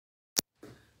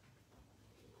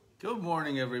Good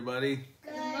morning, everybody.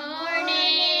 Good morning.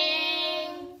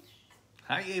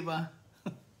 Hi, Eva.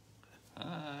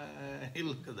 Hi,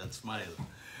 look at that smile.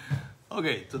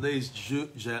 Okay, today's July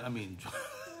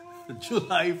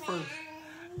 1st.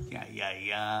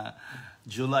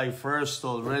 July 1st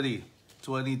already,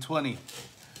 2020.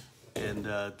 And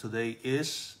today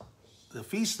is the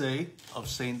feast day of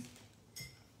Saint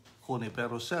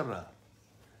Junipero Serra.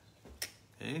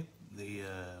 Okay,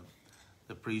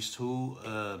 the priest who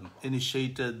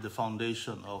initiated the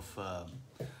foundation of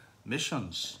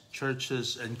missions,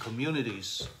 churches, and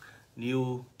communities,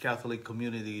 new Catholic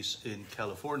communities in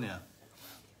California.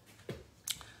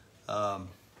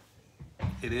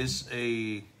 It is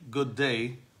a good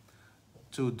day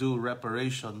to do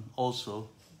reparation also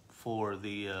for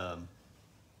the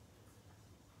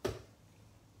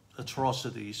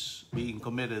atrocities being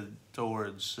committed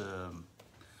towards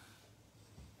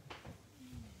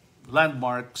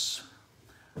landmarks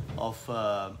of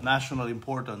national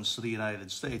importance to the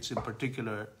United States, in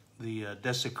particular the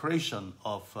desecration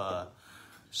of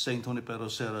Saint Junipero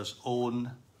Serra's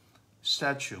own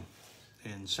statue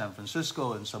in San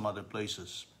Francisco and some other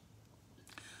places.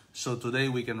 So today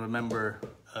we can remember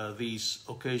these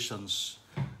occasions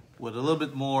with a little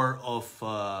bit more of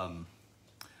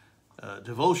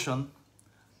devotion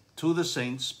to the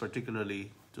saints,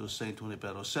 particularly to Saint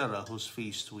Junipero Serra, whose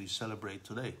feast we celebrate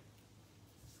today.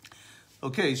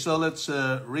 Okay, so let's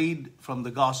read from the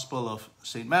Gospel of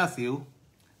St. Matthew,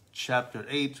 chapter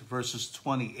 8, verses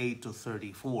 28 to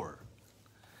 34.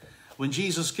 When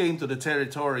Jesus came to the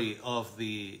territory of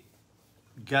the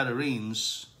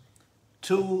Gadarenes,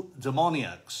 two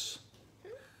demoniacs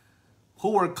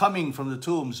who were coming from the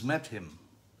tombs met him.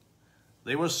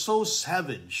 They were so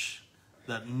savage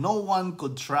that no one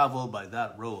could travel by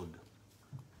that road.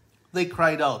 They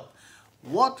cried out,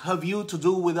 "What have you to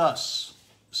do with us,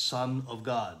 Son of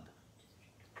God?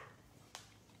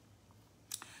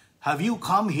 Have you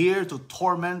come here to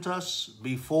torment us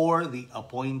before the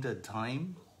appointed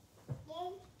time?"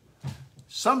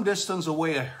 Some distance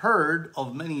away, a herd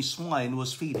of many swine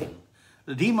was feeding.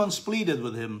 The demons pleaded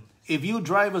with him, "If you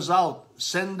drive us out,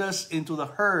 send us into the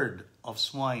herd of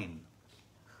swine."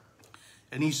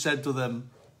 And he said to them,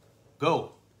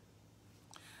 "Go."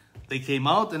 They came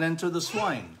out and entered the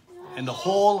swine, and the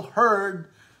whole herd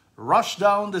rushed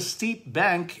down the steep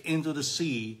bank into the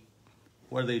sea,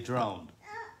 where they drowned.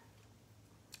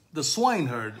 The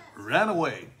swineherd ran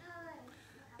away,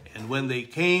 and when they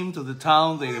came to the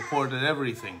town, they reported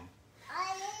everything,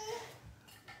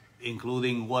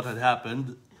 including what had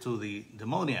happened to the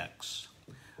demoniacs.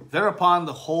 Thereupon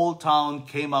the whole town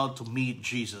came out to meet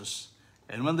Jesus,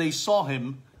 and when they saw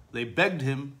him, they begged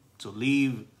him to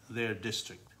leave their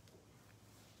district.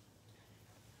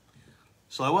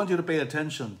 So I want you to pay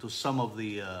attention to some of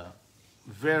the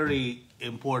very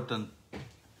important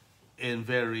and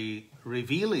very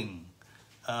revealing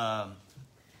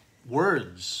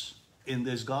words in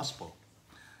this gospel.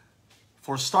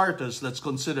 For starters, let's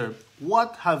consider,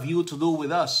 what have you to do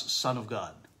with us, Son of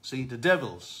God? See, the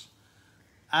devils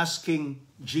asking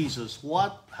Jesus,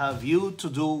 what have you to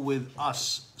do with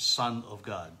us, Son of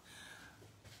God?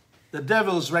 The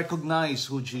devils recognize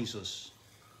who Jesus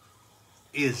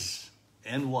is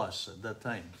and was at that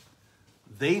time.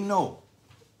 They know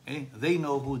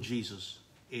who Jesus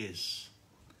is.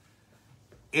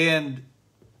 And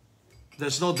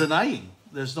there's no denying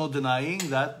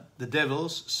that the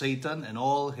devils, Satan and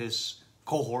all his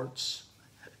cohorts,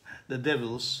 the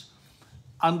devils,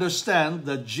 understand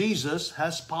that Jesus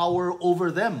has power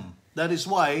over them. That is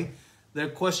why their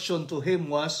question to him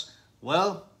was,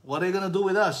 well, what are you going to do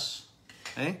with us?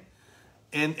 And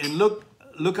look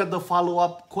at the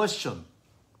follow-up question,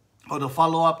 or the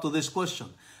follow-up to this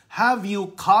question. Have you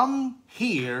come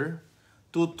here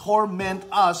to torment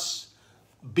us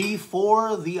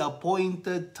before the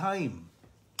appointed time?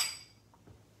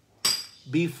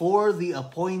 Before the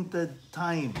appointed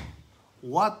time.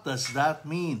 What does that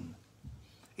mean?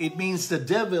 It means the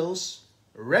devils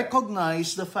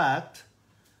recognize the fact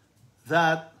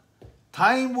that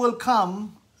time will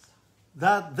come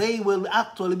that they will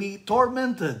actually be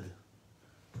tormented,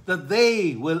 that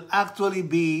they will actually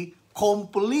be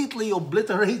completely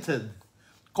obliterated,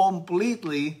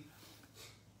 completely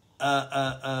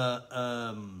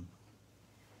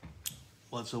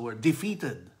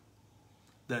defeated,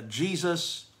 that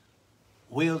Jesus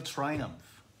will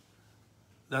triumph,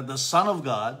 that the Son of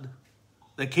God,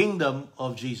 the kingdom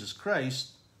of Jesus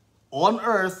Christ on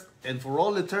earth and for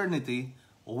all eternity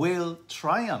will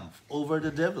triumph over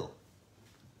the devil.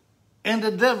 And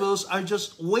the devils are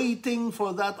just waiting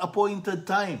for that appointed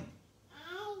time.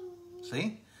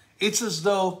 See? It's as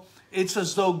though it's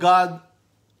as though God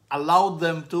allowed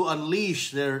them to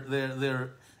unleash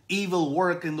their evil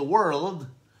work in the world,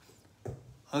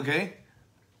 okay,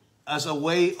 as a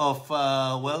way of,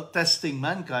 testing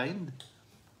mankind.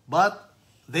 But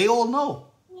they all know.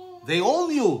 They all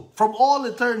knew from all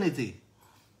eternity,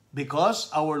 because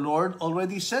our Lord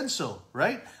already said so,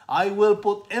 right? I will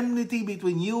put enmity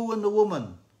between you and the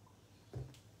woman,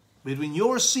 between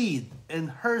your seed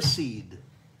and her seed,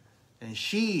 and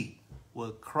she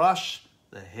will crush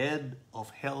the head of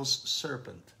hell's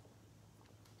serpent.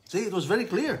 See, it was very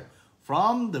clear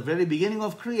from the very beginning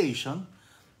of creation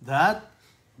that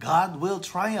God will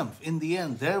triumph in the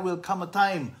end. There will come a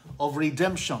time of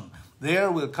redemption.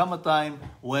 There will come a time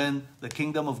when the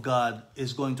kingdom of God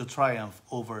is going to triumph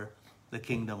over the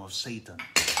kingdom of Satan.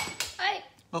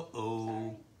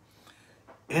 Uh-oh.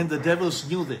 And the devils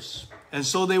knew this. And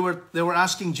so they were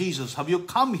asking Jesus, have you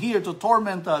come here to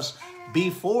torment us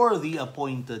before the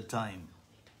appointed time?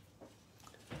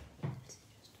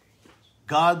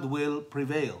 God will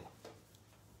prevail.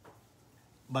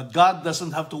 But God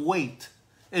doesn't have to wait.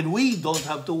 And we don't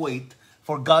have to wait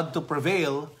for God to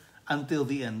prevail until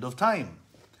the end of time.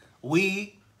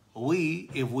 We,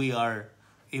 if we are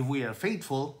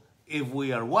faithful, if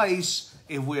we are wise,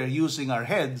 if we are using our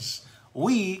heads,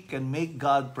 we can make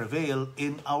God prevail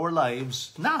in our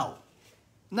lives now.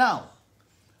 Now.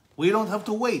 We don't have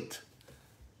to wait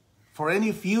for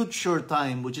any future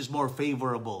time which is more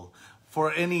favorable,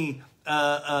 for any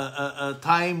a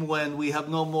time when we have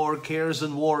no more cares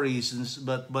and worries,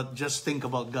 but just think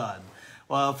about God.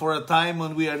 For a time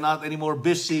when we are not anymore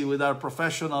busy with our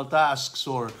professional tasks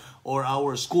or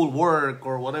our school work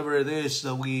or whatever it is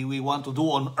that we want to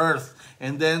do on earth.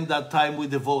 And then that time we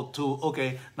devote to,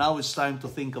 okay, now it's time to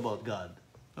think about God.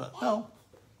 No.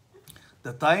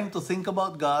 The time to think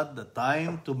about God, the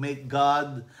time to make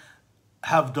God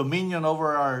have dominion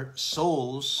over our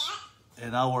souls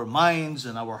and our minds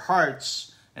and our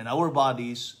hearts and our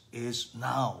bodies is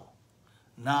now.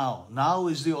 Now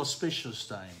is the auspicious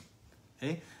time.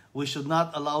 Okay? We should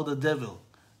not allow the devil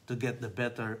to get the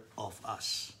better of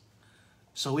us.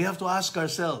 So we have to ask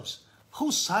ourselves,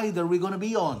 whose side are we going to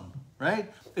be on?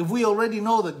 Right? If we already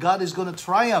know that God is going to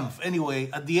triumph anyway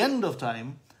at the end of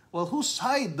time, well, whose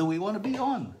side do we want to be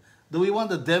on? Do we want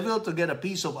the devil to get a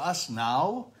piece of us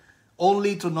now,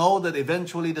 only to know that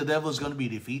eventually the devil is going to be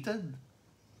defeated?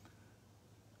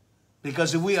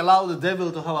 Because if we allow the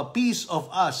devil to have a piece of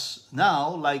us now,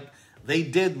 like they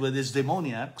did with his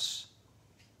demoniacs,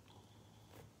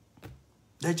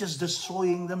 they're just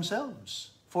destroying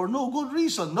themselves for no good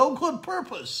reason, no good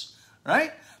purpose,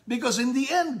 right? Because in the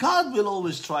end, God will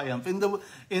always triumph.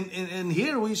 In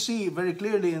here we see very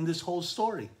clearly in this whole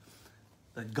story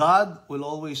that God will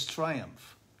always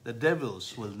triumph. The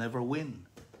devils will never win.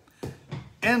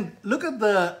 And look at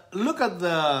the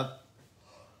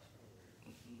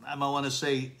I want to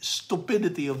say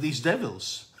stupidity of these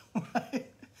devils.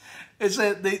 Right? It's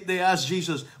they asked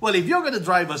Jesus, well, if you're going to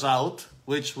drive us out,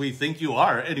 which we think you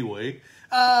are anyway,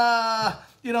 put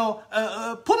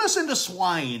us in the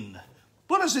swine.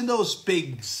 Put us in those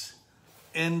pigs.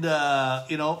 And,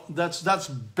 that's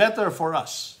better for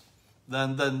us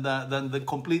than the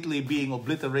completely being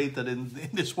obliterated in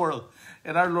this world.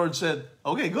 And our Lord said,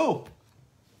 okay, go.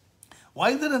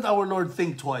 Why didn't our Lord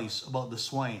think twice about the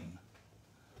swine?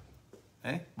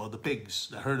 About the pigs,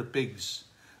 the herd of pigs.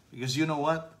 Because you know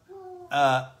what?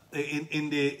 In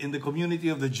the community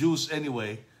of the Jews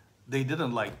anyway, they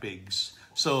didn't like pigs.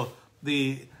 So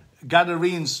the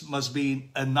Gadarenes must be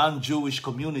a non-Jewish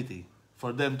community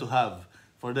for them to have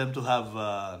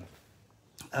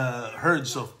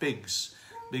herds of pigs,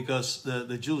 because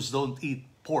the Jews don't eat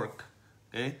pork.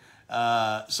 Okay,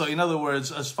 so in other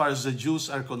words, as far as the Jews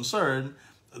are concerned,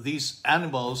 these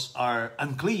animals are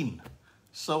unclean.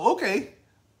 So okay,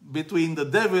 between the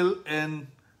devil and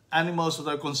animals that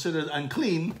are considered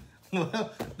unclean,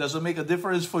 well, doesn't make a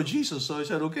difference for Jesus. So he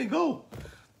said, okay, go.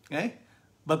 Okay?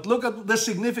 But look at the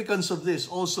significance of this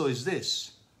also is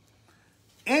this.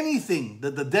 Anything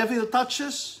that the devil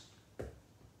touches,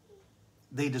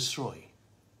 they destroy.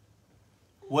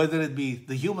 Whether it be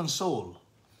the human soul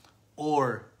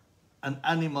or an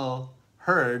animal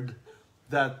herd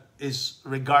that is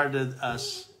regarded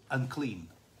as unclean.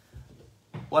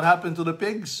 What happened to the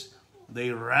pigs?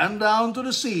 They ran down to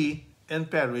the sea and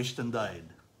perished and died.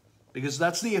 Because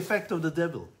that's the effect of the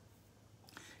devil.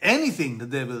 Anything the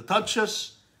devil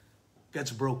touches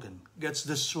gets broken, gets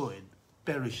destroyed,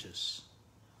 perishes.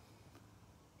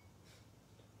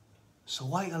 So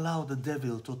why allow the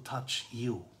devil to touch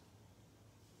you?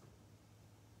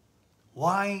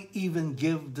 Why even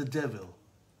give the devil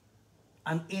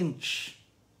an inch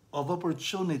of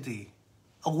opportunity,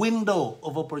 a window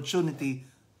of opportunity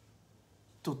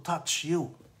to touch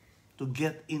you, to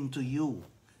get into you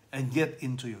and get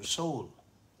into your soul.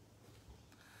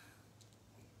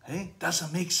 Hey,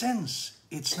 doesn't make sense.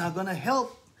 It's not going to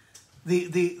help.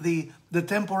 The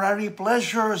temporary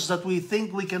pleasures that we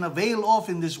think we can avail of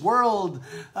in this world,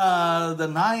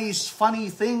 the nice, funny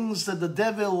things that the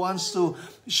devil wants to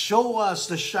show us,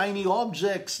 the shiny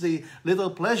objects, the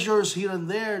little pleasures here and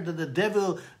there that the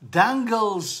devil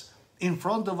dangles in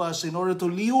front of us in order to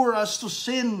lure us to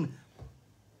sin,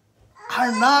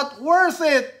 are not worth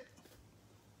it.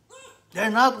 They're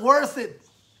not worth it.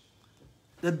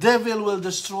 The devil will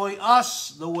destroy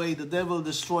us the way the devil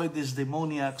destroyed these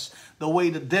demoniacs, the way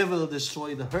the devil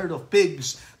destroyed the herd of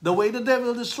pigs, the way the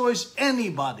devil destroys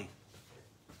anybody.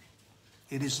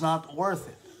 It is not worth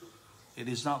it. It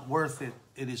is not worth it.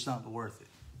 It is not worth it.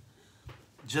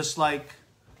 Just like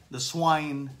the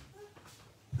swine,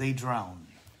 they drown.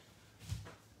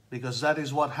 Because that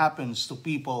is what happens to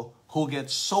people who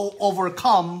get so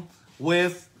overcome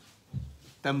with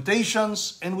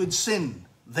temptations and with sin.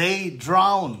 They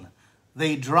drown.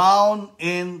 They drown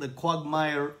in the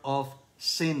quagmire of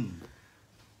sin.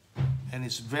 And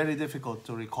it's very difficult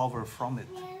to recover from it.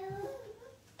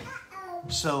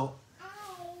 So,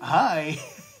 hi.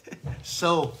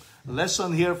 So,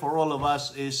 lesson here for all of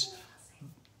us is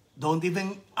don't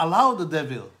even allow the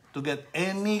devil to get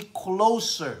any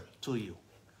closer to you.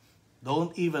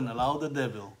 Don't even allow the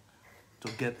devil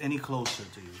to get any closer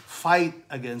to you. Fight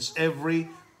against every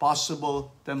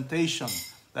possible temptation.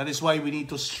 That is why we need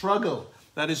to struggle.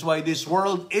 That is why this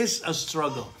world is a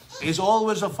struggle. It's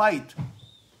always a fight.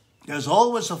 There's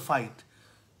always a fight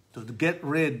to get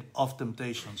rid of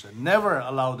temptations, and never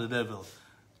allow the devil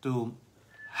to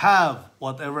have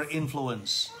whatever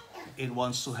influence it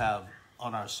wants to have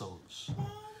on our souls.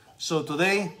 So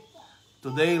today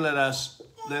let us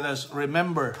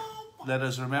remember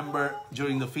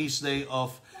during the feast day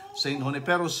of Saint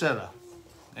Junipero Serra,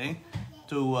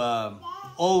 to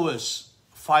always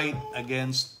fight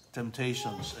against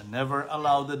temptations and never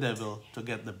allow the devil to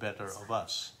get the better of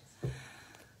us.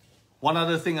 One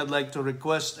other thing I'd like to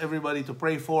request everybody to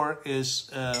pray for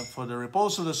is for the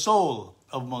repose of the soul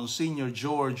of Monsignor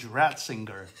George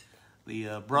Ratzinger,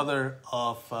 the brother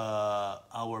of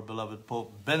our beloved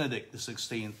Pope Benedict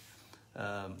XVI.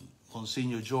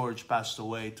 Monsignor George passed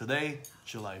away today,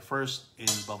 July 1st, in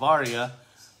Bavaria.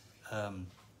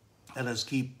 Let us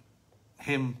keep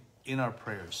him in our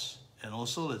prayers. And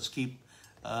also, let's keep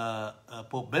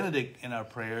Pope Benedict in our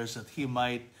prayers, that he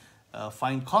might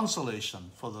find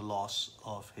consolation for the loss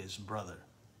of his brother.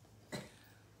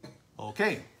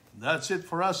 Okay, that's it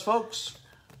for us, folks.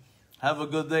 Have a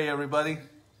good day, everybody.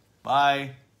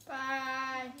 Bye.